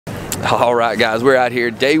All right, guys, we're out here,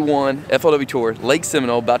 day one, FLW Tour, Lake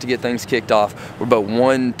Seminole, about to get things kicked off. We're about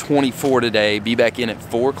 1:24 today, be back in at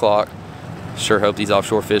 4 o'clock. Sure hope these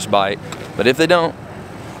offshore fish bite, but if they don't,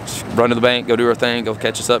 just run to the bank, go do our thing, go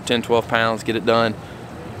catch us up 10, 12 pounds, get it done.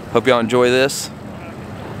 Hope y'all enjoy this.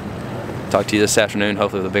 Talk to you this afternoon,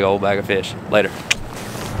 hopefully with a big old bag of fish. Later.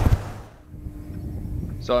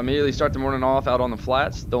 So I immediately start the morning off out on the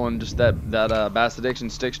flats, throwing just that Bass Addiction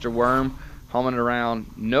Stickster worm, homing it around,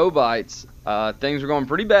 no bites. Things were going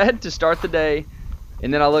pretty bad to start the day,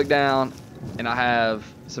 and then I look down and I have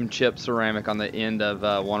some chipped ceramic on the end of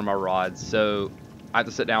one of my rods. So I have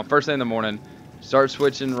to sit down first thing in the morning, start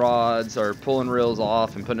switching rods or pulling reels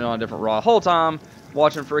off and putting it on a different rod. Whole time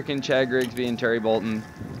watching freaking Chad Grigsby and Terry Bolton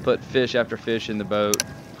put fish after fish in the boat.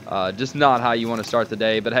 Just not how you want to start the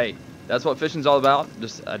day, but hey, that's what fishing's all about,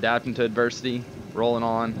 just adapting to adversity, rolling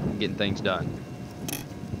on, and getting things done.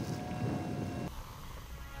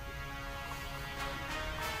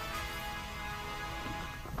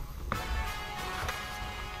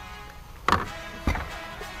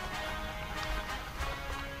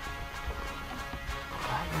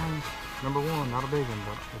 Number one, not a big one,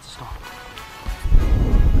 but it's a start.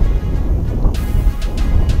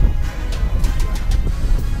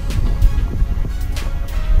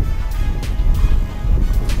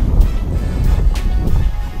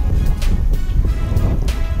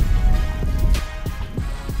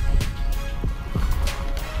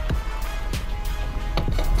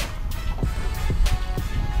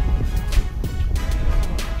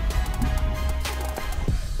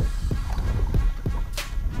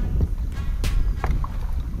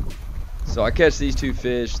 So I catch these two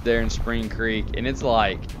fish there in Spring Creek, and it's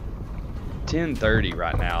like 10:30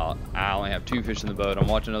 right now. I only have two fish in the boat. I'm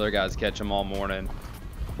watching other guys catch them all morning.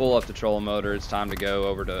 Pull up the trolling motor. It's time to go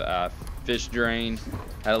over to fish drain.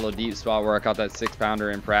 Had a little deep spot where I caught that 6-pounder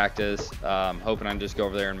in practice. Hoping I can just go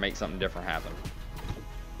over there and make something different happen.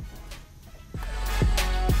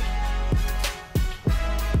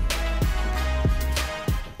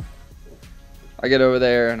 I get over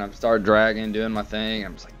there and I start dragging, doing my thing.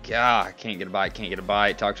 I'm just like, God, I can't get a bite, can't get a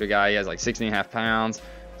bite. Talk to a guy, he has like 16.5 pounds.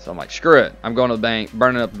 So I'm like, screw it. I'm going to the bank,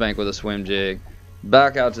 burning up the bank with a swim jig.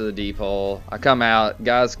 Back out to the deep hole. I come out,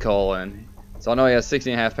 guy's culling. So I know he has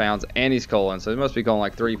 16.5 pounds and he's culling. So he must be culling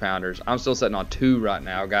like 3-pounders. I'm still sitting on 2 right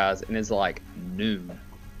now, guys, and it's like noon.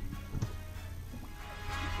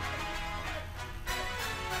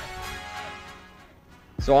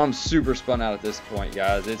 So I'm super spun out at this point,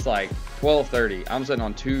 guys. It's like 12:30. I'm sitting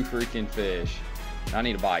on 2 freaking fish. I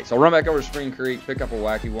need a bite. So I run back over to Spring Creek, pick up a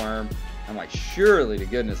wacky worm. I'm like, surely to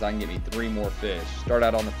goodness I can get me 3 more fish. Start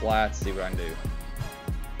out on the flats, see what I can do.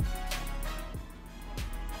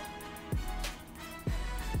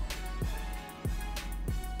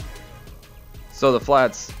 So the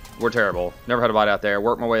flats were terrible. Never had a bite out there.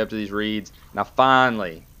 Worked my way up to these reeds. Now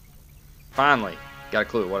finally got a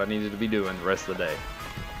clue what I needed to be doing the rest of the day.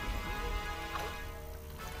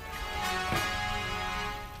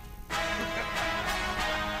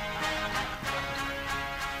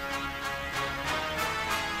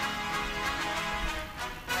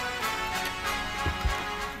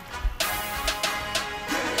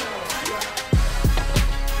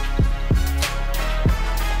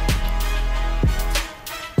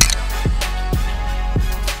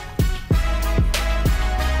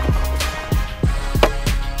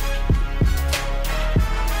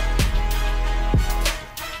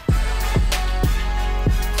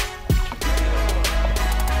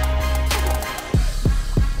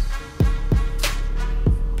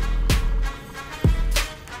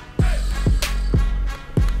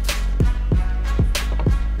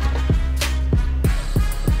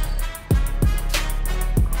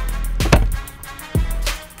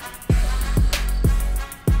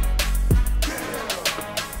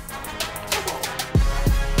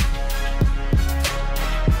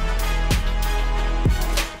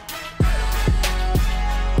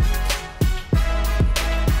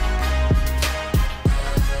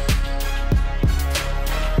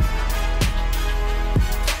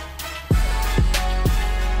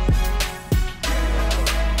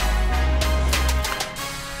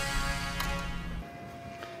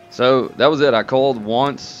 So that was it. I called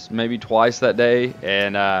once, maybe twice that day,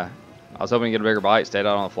 and I was hoping to get a bigger bite, stayed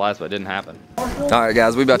out on the flats, but it didn't happen. All right,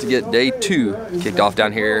 guys, we about to get day 2 kicked off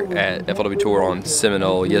down here at FLW Tour on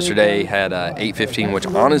Seminole. Yesterday had 8:15, which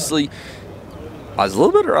honestly, I was a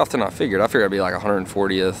little better off than I figured. I figured I'd be like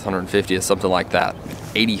 140th, 150th, something like that.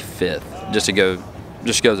 85th,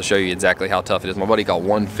 just goes to show you exactly how tough it is. My buddy caught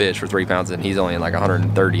 1 fish for 3 pounds, and he's only in like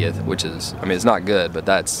 130th, which is, I mean, it's not good, but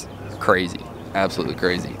that's crazy, absolutely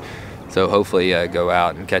crazy. So hopefully go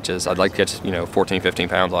out and catch us. I'd like to catch, you know, 14, 15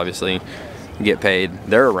 pounds, obviously, and get paid.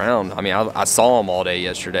 They're around. I mean, I saw them all day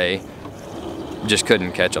yesterday. Just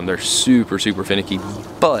couldn't catch them. They're super, super finicky.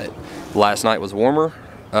 But last night was warmer,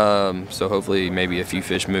 so hopefully maybe a few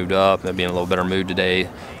fish moved up. They'll be in a little better mood today,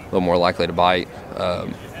 a little more likely to bite.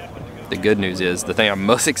 The good news is, the thing I'm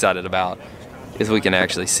most excited about is we can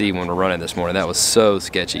actually see when we're running this morning. That was so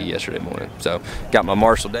sketchy yesterday morning. So got my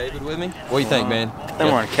Marshall David with me. What do you think, man? I think we're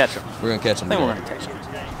gonna catch them. We're gonna catch them. I think we're gonna catch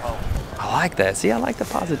them. I like that. See, I like the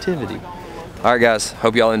positivity. All right, guys.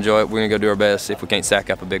 Hope y'all enjoy it. We're gonna go do our best. See if we can't sack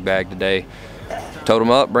up a big bag today. Tote them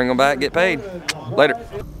up, bring them back, get paid. Later.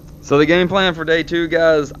 So the game plan for day 2,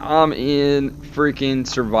 guys, I'm in freaking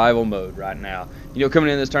survival mode right now. You know,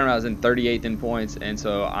 coming in this tournament, I was in 38th in points, and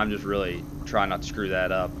so I'm just really trying not to screw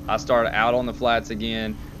that up. I started out on the flats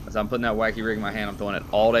again. As I'm putting that wacky rig in my hand, I'm throwing it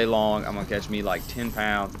all day long. I'm gonna catch me like 10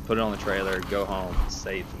 pounds, put it on the trailer, go home,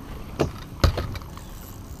 safe.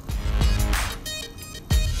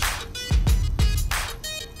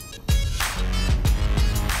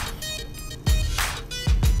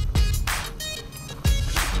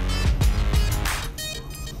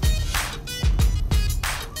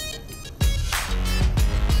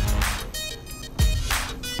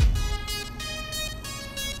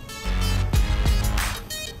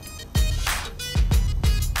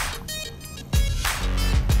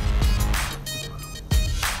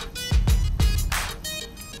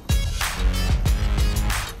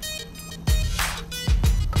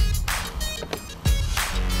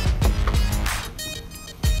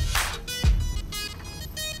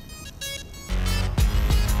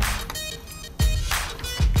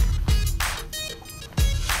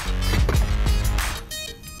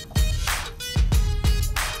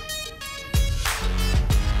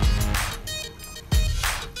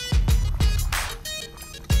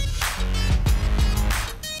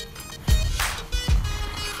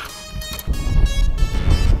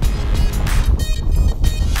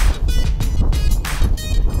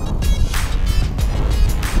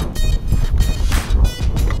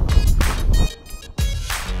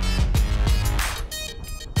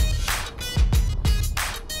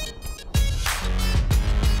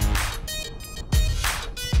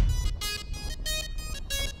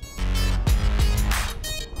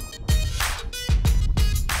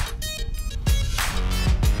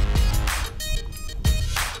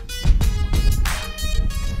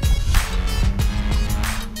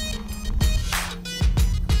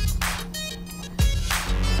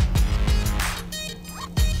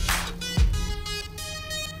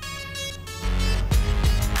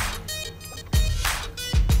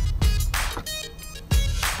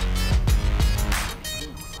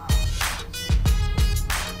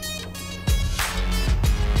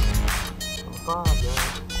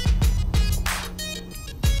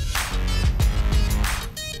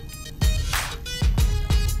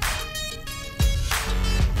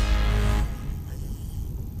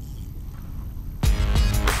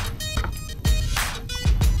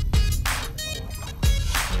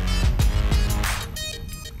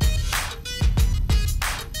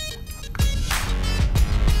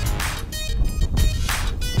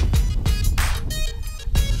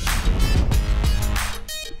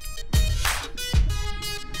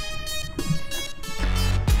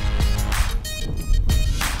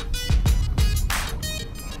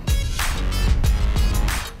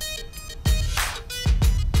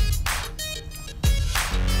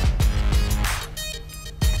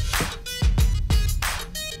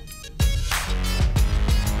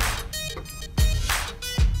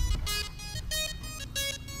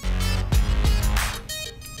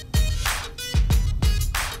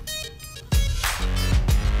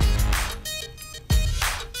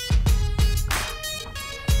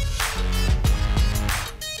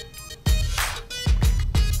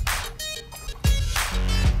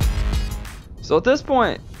 So at this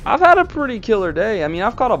point, I've had a pretty killer day. I mean,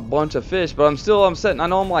 I've caught a bunch of fish, but I'm sitting, I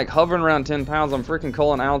know I'm like hovering around 10 pounds. I'm freaking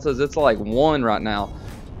calling ounces. It's like 1 right now.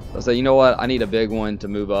 So I say, you know what? I need a big one to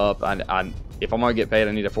move up. If I'm gonna get paid,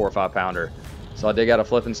 I need a 4 or 5 pounder. So I dig out a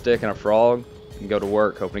flipping stick and a frog and go to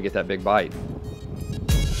work, hoping to get that big bite.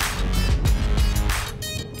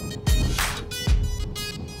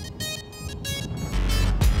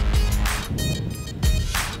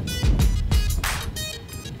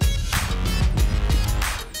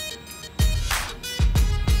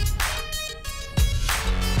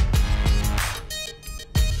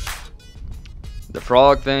 The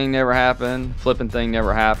frog thing never happened, flipping thing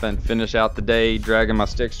never happened. Finish out the day dragging my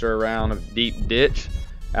stickster around a deep ditch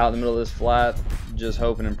out in the middle of this flat, just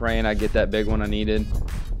hoping and praying I'd get that big one I needed,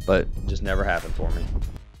 but just never happened for me.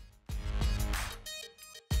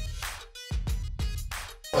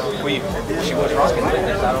 She was rocking with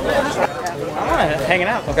this. I don't know. Hanging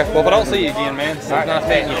out. Okay. Well, if I don't see you again, man, it's nice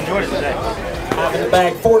meeting you. Enjoyed it today. In the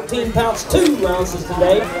bag, 14 pounds, 2 ounces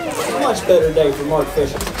today. A much better day for Mark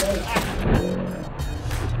Fisher.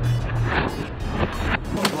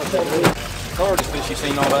 Hardest fish you've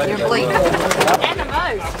seen all day. You're bleeding.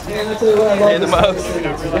 And the most. And the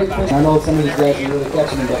most. I know some of these guys are really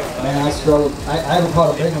catching them, but man, I struggled. I haven't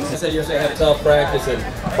caught a big one. I said yesterday I had a tough practice, and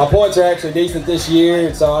my points are actually decent this year,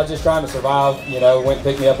 and so I was just trying to survive. You know, went and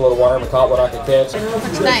picked me up a little worm and caught what I could catch.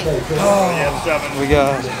 We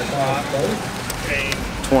got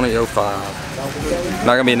 20.05.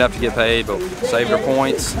 Not gonna be enough to get paid, but saved her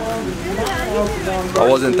points. I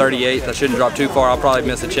was in 38th. I shouldn't drop too far. I'll probably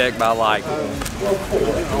miss a check by like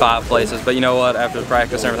 5 places. But you know what? After the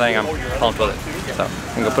practice and everything, I'm pumped with it. So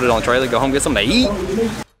I'm gonna put it on the trailer, go home, get something to eat.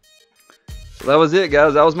 So that was it,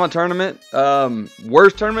 guys. That was my tournament.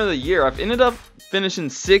 Worst tournament of the year. I've ended up finishing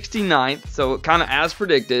 69th, so kind of as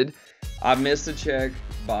predicted. I missed the check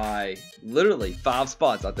by literally 5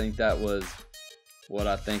 spots. I think that was what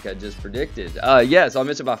I think I just predicted. Yeah, so I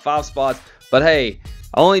missed it by 5 spots. But hey,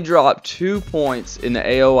 I only dropped 2 points in the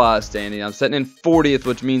AOI standing. I'm sitting in 40th,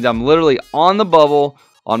 which means I'm literally on the bubble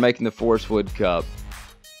on making the Forest Wood Cup.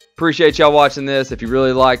 Appreciate y'all watching this. If you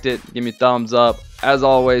really liked it, give me a thumbs up. As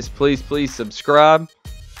always, please subscribe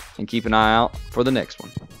and keep an eye out for the next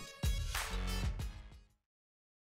one.